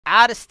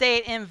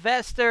Out-of-state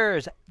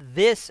investors,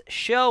 this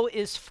show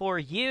is for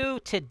you.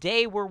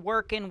 Today we're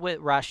working with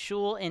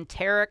Roushel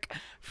Tarek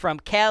from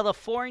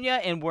California,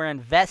 and we're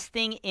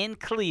investing in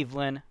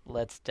Cleveland.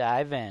 Let's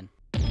dive in.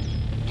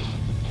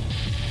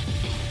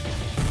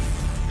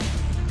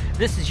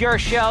 This is your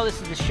show.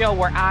 This is the show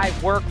where I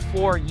work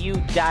for you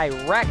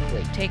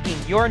directly, taking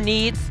your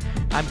needs.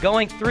 I'm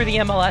going through the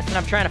MLS, and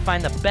I'm trying to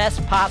find the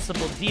best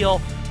possible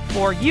deal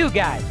for you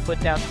guys.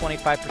 Put down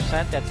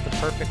 25%. That's the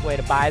perfect way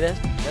to buy this.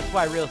 That's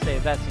why real estate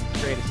investing is the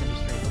greatest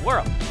industry in the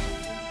world.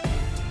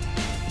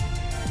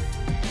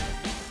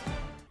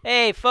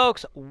 Hey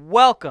folks,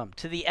 welcome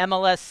to the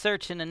MLS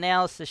Search and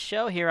Analysis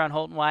Show here on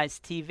Holton-Wise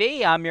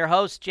TV. I'm your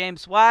host,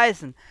 James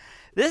Wise, and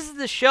this is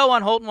the show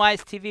on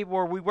Holton-Wise TV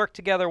where we work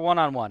together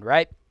one-on-one,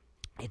 right?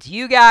 It's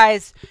you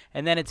guys,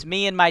 and then it's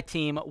me and my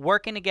team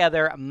working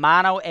together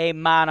mano a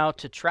mano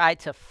to try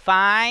to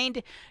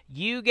find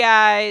you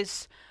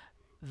guys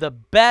the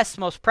best,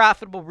 most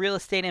profitable real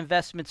estate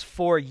investments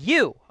for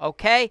you,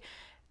 okay?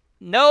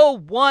 No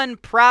one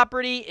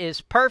property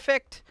is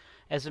perfect.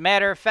 As a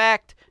matter of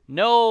fact,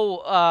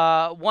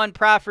 no one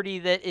property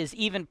that is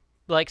even,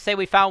 like say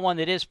we found one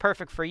that is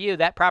perfect for you,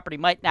 that property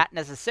might not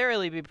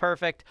necessarily be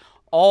perfect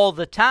all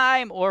the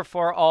time or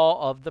for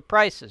all of the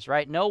prices,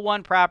 right? No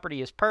one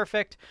property is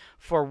perfect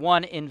for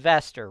one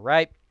investor,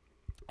 right?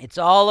 It's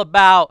all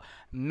about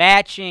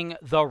matching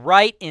the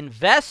right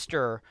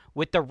investor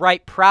with the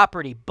right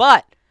property,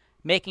 but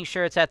making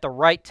sure it's at the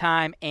right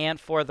time and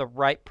for the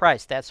right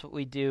price. That's what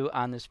we do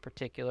on this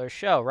particular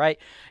show, right?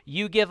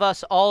 You give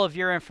us all of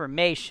your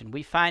information.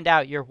 We find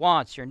out your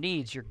wants, your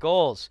needs, your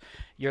goals,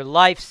 your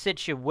life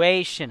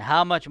situation,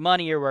 how much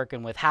money you're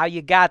working with, how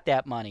you got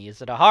that money.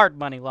 Is it a hard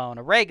money loan,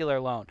 a regular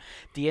loan?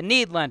 Do you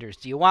need lenders?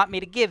 Do you want me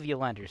to give you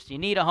lenders? Do you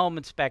need a home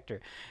inspector?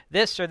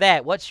 This or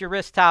that. What's your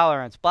risk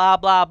tolerance? Blah,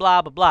 blah,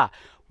 blah, blah, blah.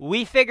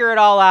 We figure it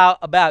all out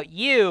about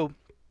you,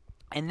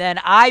 and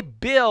then I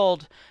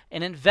build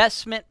an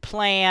investment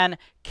plan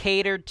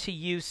catered to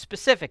you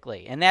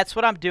specifically. And that's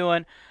what I'm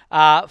doing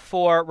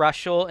for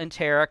Roushel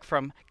Tarek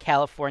from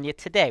California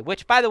today.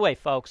 Which, by the way,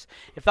 folks,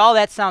 if all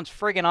that sounds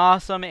friggin'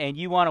 awesome and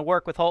you want to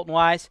work with Holton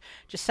Wise,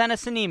 just send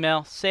us an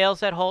email,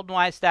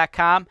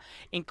 sales@HoltonWise.com.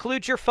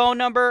 Include your phone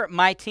number.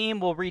 My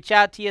team will reach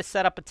out to you,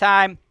 set up a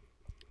time,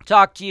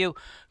 talk to you,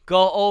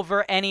 go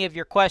over any of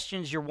your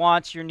questions, your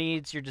wants, your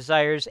needs, your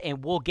desires,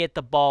 and we'll get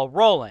the ball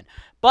rolling.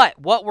 But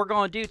what we're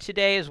going to do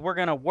today is we're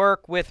going to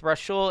work with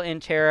Roushel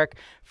Tarek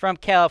from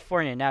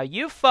California. Now,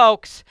 you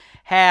folks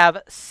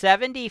have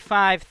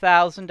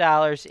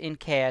 $75,000 in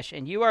cash,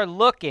 and you are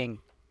looking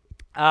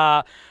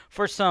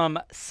for some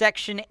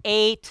Section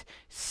 8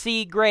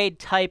 C-grade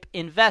type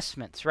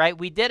investments, right?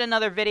 We did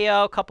another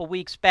video a couple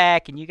weeks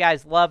back, and you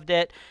guys loved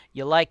it.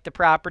 You liked the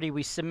property.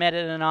 We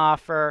submitted an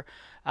offer.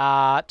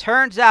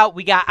 Turns out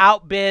we got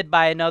outbid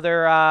by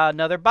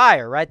another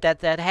buyer, right?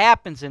 That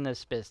happens in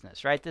this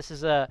business, right? This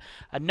is a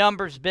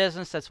numbers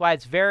business. That's why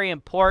it's very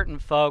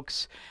important,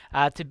 folks,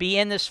 to be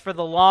in this for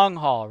the long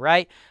haul,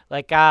 right?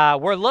 Like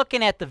we're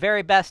looking at the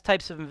very best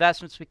types of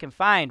investments we can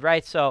find,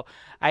 right? So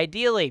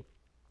ideally,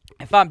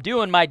 if I'm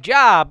doing my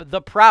job,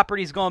 the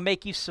property's going to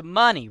make you some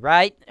money,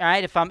 right? All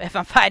right. If I'm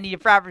finding you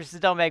properties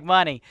that don't make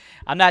money,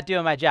 I'm not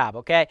doing my job,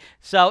 okay?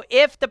 So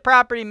if the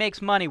property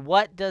makes money,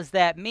 what does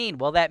that mean?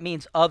 Well, that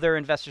means other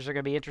investors are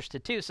going to be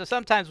interested too. So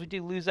sometimes we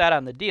do lose out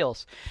on the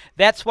deals.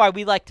 That's why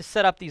we like to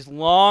set up these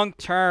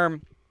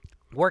long-term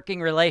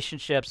working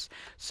relationships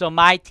so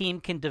my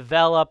team can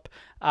develop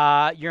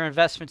your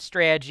investment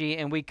strategy,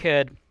 and we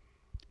could,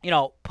 you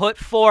know, put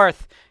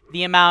forth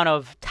the amount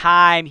of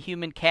time,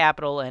 human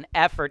capital, and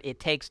effort it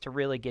takes to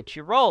really get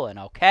you rolling,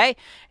 okay?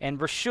 And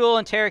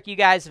Roushel Tarek, you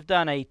guys have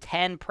done a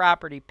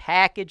 10-property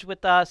package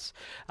with us,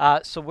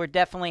 so we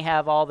definitely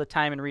have all the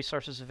time and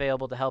resources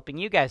available to helping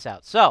you guys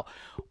out. So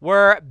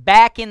we're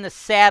back in the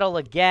saddle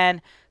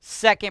again.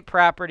 Second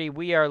property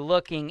we are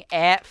looking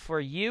at for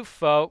you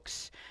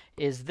folks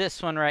is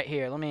this one right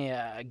here. Let me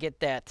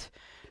get that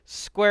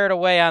squared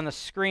away on the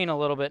screen a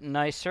little bit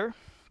nicer.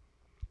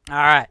 All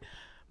right.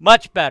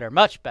 Much better,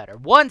 much better.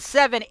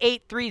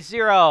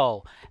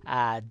 17830,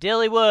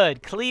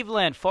 Dillewood,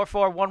 Cleveland,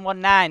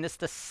 44119. This is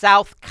the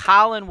South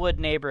Collinwood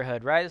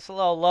neighborhood, right? It's a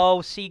little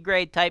low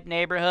C-grade type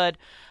neighborhood.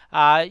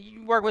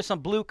 You work with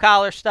some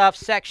blue-collar stuff.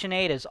 Section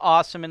 8 is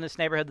awesome in this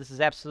neighborhood. This is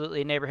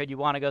absolutely a neighborhood you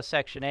want to go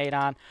Section 8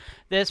 on.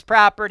 This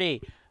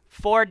property,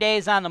 4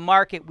 days on the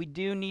market. We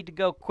do need to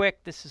go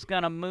quick. This is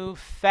going to move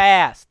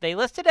fast. They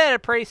listed it at a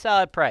pretty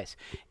solid price,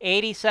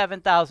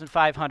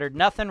 $87,500.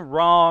 Nothing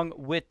wrong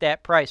with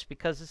that price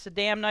because it's a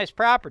damn nice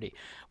property.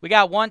 We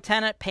got one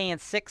tenant paying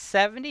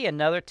 $670,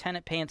 another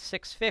tenant paying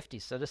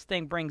 $650. So this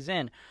thing brings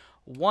in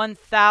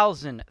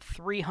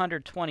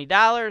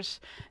 $1,320.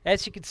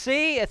 As you can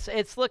see,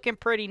 it's looking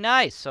pretty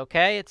nice,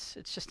 okay? It's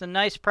just a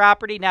nice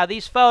property. Now,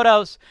 these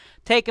photos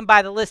taken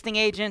by the listing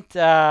agent,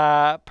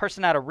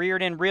 person out of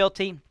Reardon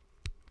Realty,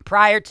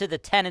 prior to the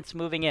tenants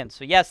moving in.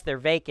 So yes, they're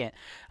vacant,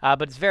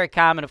 but it's very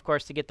common, of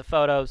course, to get the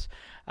photos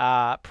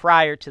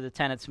prior to the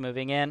tenants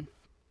moving in.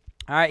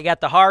 All right, you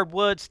got the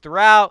hardwoods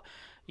throughout.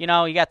 you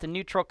know, you got the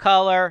neutral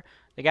color.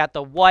 They got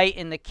the white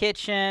in the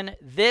kitchen.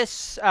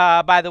 This,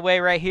 by the way,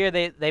 right here,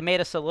 they made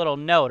us a little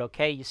note,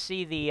 okay? You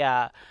see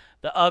the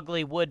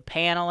ugly wood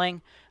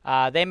paneling.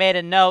 They made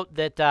a note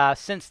that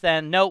since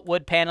then, note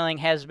wood paneling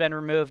has been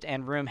removed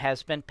and room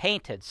has been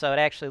painted. So it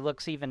actually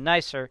looks even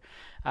nicer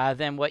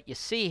than what you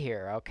see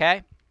here,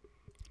 okay?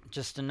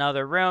 Just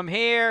another room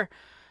here.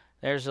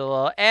 There's a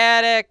little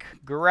attic,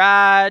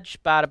 garage,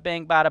 bada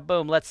bing, bada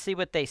boom. Let's see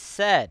what they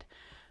said.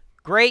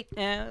 Great,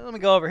 let me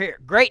go over here.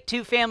 Great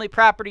two-family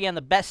property on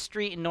the best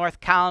street in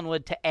North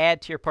Collinwood to add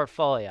to your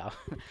portfolio.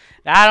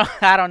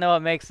 I don't know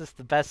what makes this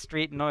the best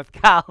street in North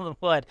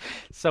Collinwood,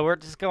 so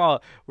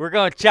we're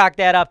going to chalk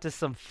that up to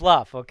some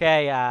fluff,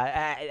 okay?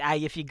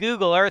 If you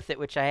Google Earth it,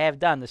 which I have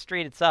done, the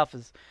street itself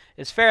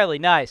is fairly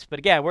nice, but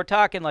again, we're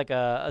talking like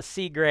a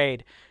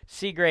C-grade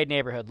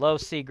neighborhood, low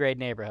C-grade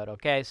neighborhood,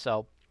 okay?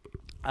 So,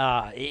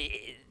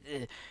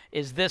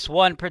 is this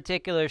one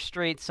particular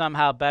street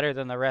somehow better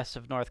than the rest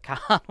of North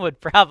Collinwood?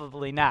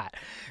 Probably not.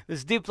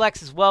 This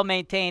duplex is well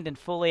maintained and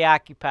fully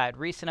occupied.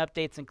 Recent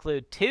updates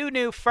include 2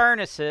 new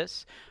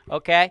furnaces.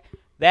 Okay,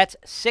 that's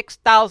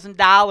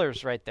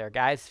 $6,000 right there,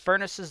 guys.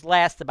 Furnaces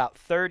last about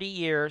 30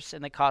 years,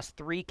 and they cost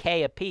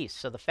 $3K a piece.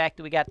 So the fact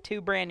that we got 2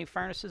 brand new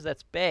furnaces,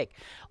 that's big.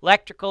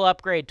 Electrical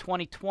upgrade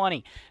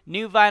 2020.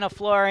 New vinyl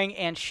flooring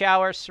and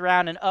showers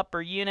surround an upper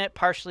unit.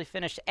 Partially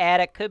finished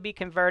attic could be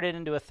converted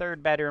into a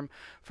 3rd bedroom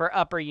for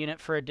upper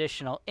unit for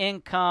additional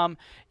income.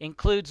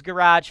 Includes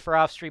garage for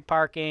off-street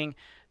parking.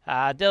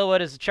 Dillewood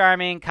is a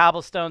charming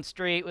cobblestone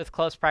street with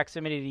close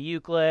proximity to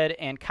Euclid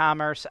and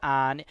Commerce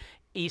on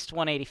East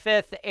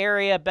 185th. The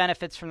area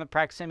benefits from the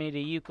proximity to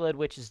Euclid,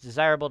 which is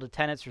desirable to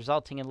tenants,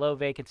 resulting in low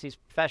vacancies,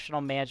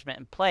 professional management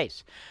in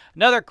place.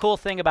 Another cool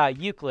thing about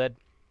Euclid,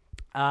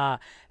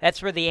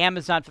 that's where the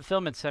Amazon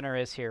Fulfillment Center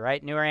is here,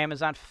 right? Newer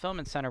Amazon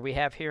Fulfillment Center we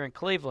have here in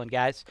Cleveland,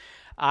 guys.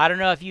 I don't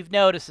know if you've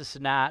noticed this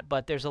or not,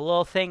 but there's a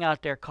little thing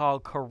out there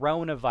called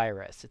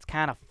coronavirus. It's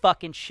kind of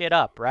fucking shit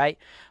up, right?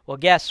 Well,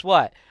 guess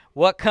what?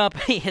 What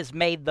company has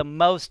made the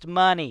most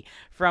money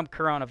from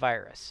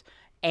coronavirus?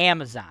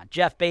 Amazon,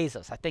 Jeff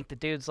Bezos. I think the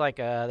dude's like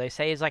they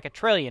say he's like a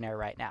trillionaire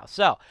right now.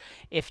 So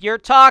if you're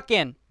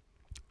talking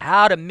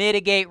how to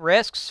mitigate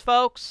risks,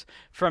 folks,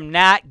 from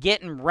not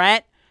getting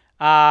rent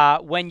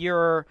when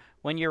you're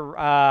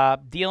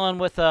dealing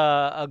with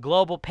a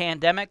global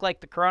pandemic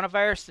like the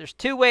coronavirus, there's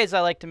 2 ways I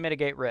like to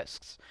mitigate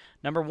risks.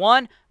 Number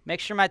 1, make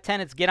sure my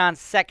tenants get on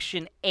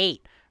Section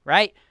 8,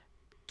 right?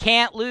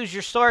 Can't lose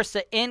your source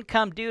of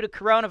income due to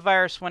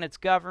coronavirus when it's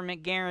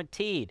government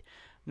guaranteed.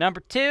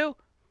 Number 2,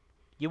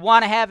 you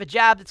want to have a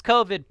job that's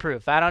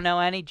COVID-proof. I don't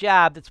know any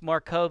job that's more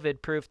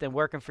COVID-proof than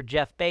working for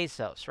Jeff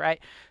Bezos, right?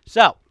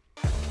 So,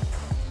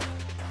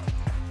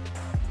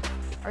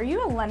 are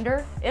you a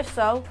lender? If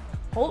so,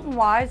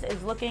 HoltonWise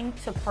is looking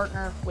to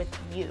partner with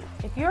you.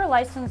 If you're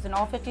licensed in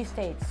all 50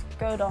 states,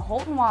 go to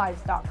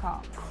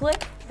HoltonWise.com.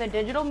 Click the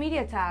digital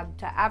media tab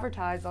to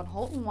advertise on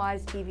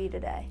HoltonWiseTV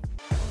today.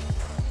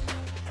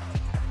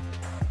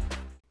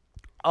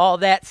 All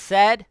that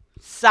said,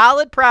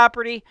 solid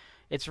property.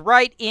 It's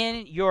right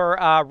in your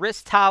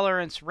risk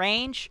tolerance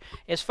range.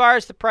 As far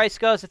as the price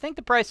goes, I think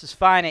the price is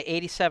fine at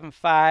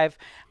 $87.5.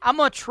 I'm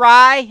going to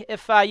try,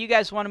 if you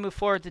guys want to move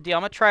forward with the deal,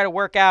 I'm going to try to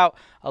work out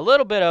a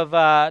little bit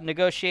of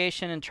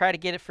negotiation and try to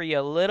get it for you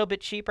a little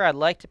bit cheaper. I'd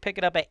like to pick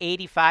it up at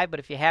 $85, but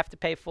if you have to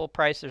pay full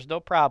price, there's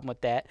no problem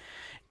with that.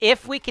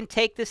 If we can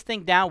take this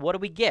thing down, what do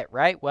we get,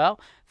 right?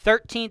 Well,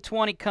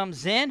 $1,320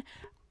 comes in.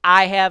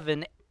 I have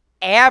an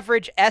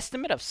average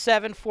estimate of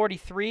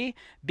 $743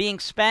 being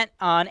spent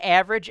on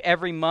average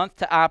every month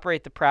to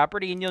operate the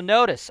property. And you'll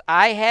notice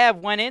I have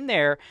went in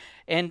there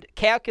and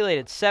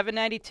calculated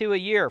 $792 a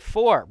year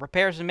for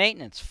repairs and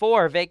maintenance,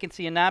 for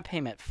vacancy and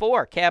non-payment,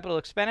 for capital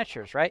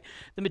expenditures, right?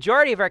 The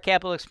majority of our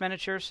capital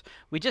expenditures,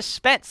 we just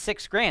spent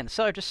 $6,000. The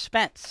seller just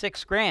spent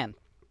 $6,000.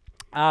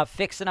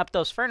 Fixing up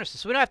those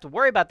furnaces. So we don't have to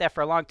worry about that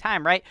for a long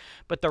time, right?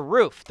 But the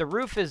roof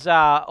is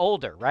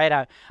older,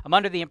 right? I'm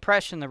under the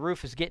impression the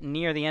roof is getting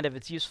near the end of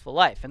its useful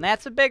life. And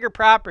that's a bigger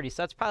property,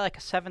 so that's probably like a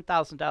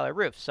 $7,000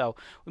 roof. So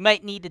we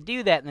might need to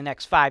do that in the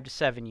next 5 to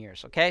 7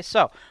 years, okay?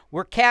 So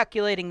we're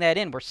calculating that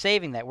in. We're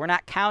saving that. We're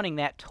not counting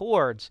that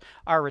towards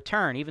our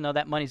return, even though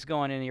that money's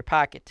going into your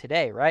pocket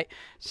today, right?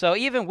 So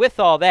even with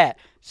all that,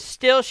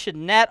 still should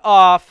net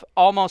off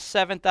almost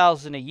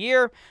 $7,000 a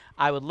year.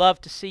 I would love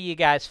to see you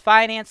guys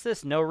finance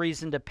this. No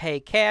reason to pay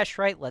cash,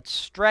 right? Let's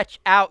stretch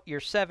out your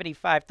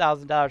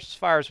 $75,000 as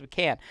far as we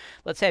can.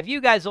 Let's have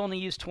you guys only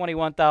use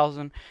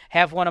 $21,000.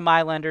 Have one of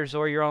my lenders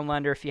or your own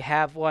lender, if you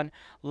have one,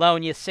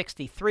 loan you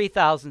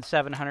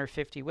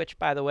 $63,750, which,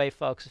 by the way,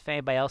 folks, if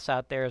anybody else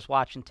out there is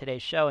watching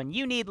today's show and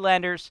you need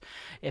lenders,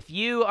 if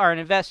you are an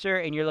investor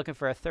and you're looking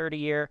for a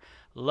 30-year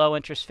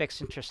low-interest,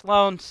 fixed-interest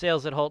loan,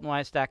 sales at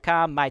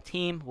HoltonWise.com. My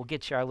team will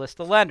get you our list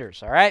of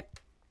lenders, all right?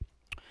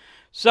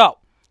 So,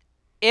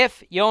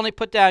 if you only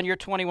put down your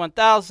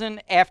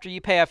 $21,000 after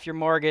you pay off your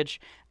mortgage,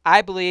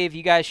 I believe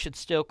you guys should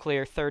still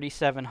clear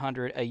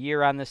 $3,700 a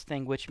year on this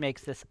thing, which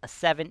makes this a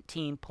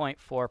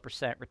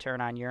 17.4%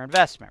 return on your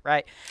investment,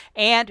 right?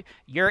 And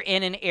you're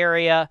in an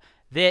area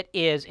that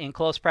is in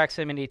close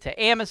proximity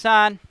to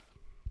Amazon.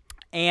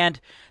 And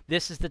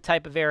this is the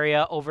type of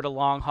area over the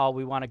long haul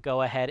we want to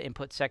go ahead and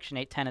put Section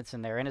 8 tenants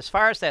in there. And as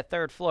far as that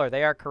third floor,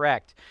 they are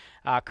correct.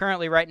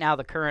 Currently, right now,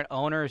 the current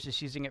owner is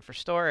just using it for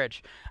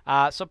storage.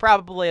 So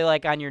probably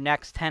like on your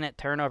next tenant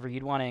turnover,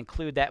 you'd want to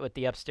include that with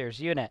the upstairs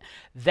unit.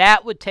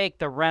 That would take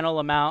the rental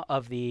amount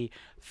of the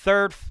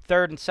third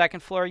and second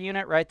floor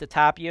unit, right, the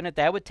top unit.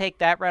 That would take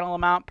that rental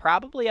amount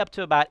probably up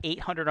to about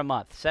 $800 a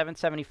month,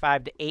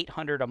 $775 to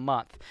 $800 a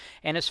month.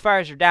 And as far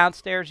as your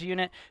downstairs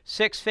unit,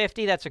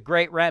 $650, that's a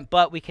great rent,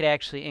 but we could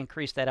actually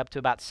increase that up to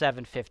about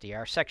 $750.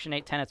 Our Section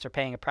 8 tenants are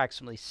paying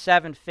approximately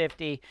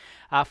 $750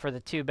 for the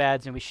 2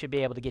 beds, and we should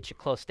be able to get you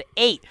close to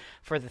 $8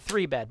 for the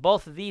 3 bed.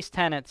 Both of these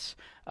tenants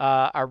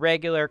are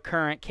regular,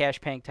 current,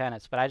 cash-paying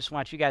tenants, but I just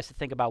want you guys to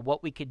think about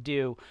what we could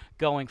do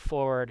going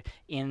forward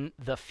in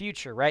the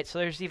future, right? So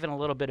there's even a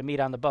little bit of meat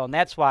on the bone.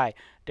 That's why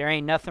there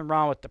ain't nothing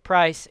wrong with the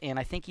price, and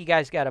I think you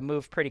guys got to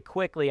move pretty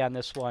quickly on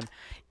this one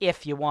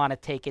if you want to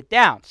take it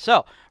down.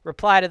 So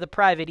reply to the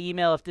private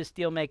email if this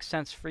deal makes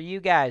sense for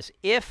you guys.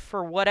 If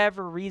for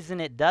whatever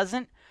reason it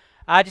doesn't,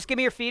 just give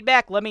me your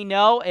feedback. Let me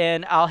know,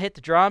 and I'll hit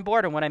the drawing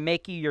board. And when I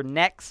make you your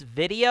next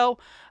video,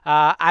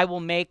 I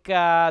will make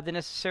the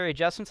necessary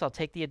adjustments. I'll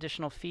take the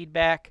additional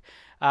feedback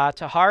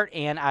to heart,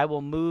 and I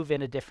will move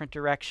in a different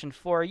direction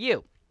for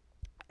you.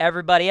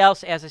 Everybody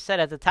else, as I said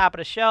at the top of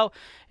the show,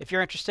 if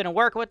you're interested in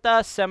working with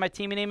us, send my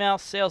team an email,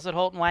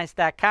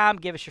 sales@HoltonWise.com.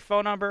 Give us your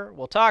phone number.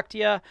 We'll talk to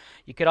you.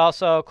 You could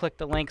also click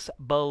the links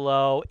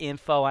below.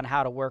 Info on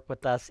how to work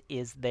with us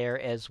is there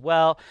as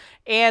well.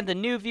 And the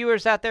new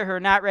viewers out there who are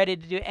not ready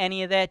to do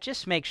any of that,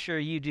 just make sure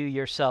you do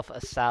yourself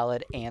a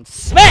solid and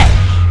smash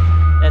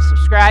that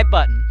subscribe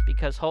button,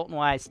 because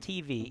Holton-Wise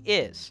TV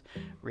is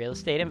real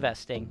estate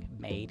investing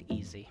made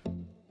easy.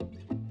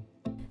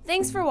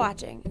 Thanks for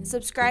watching.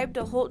 Subscribe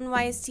to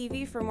HoltonWise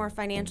TV for more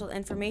financial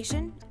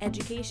information,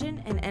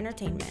 education, and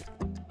entertainment.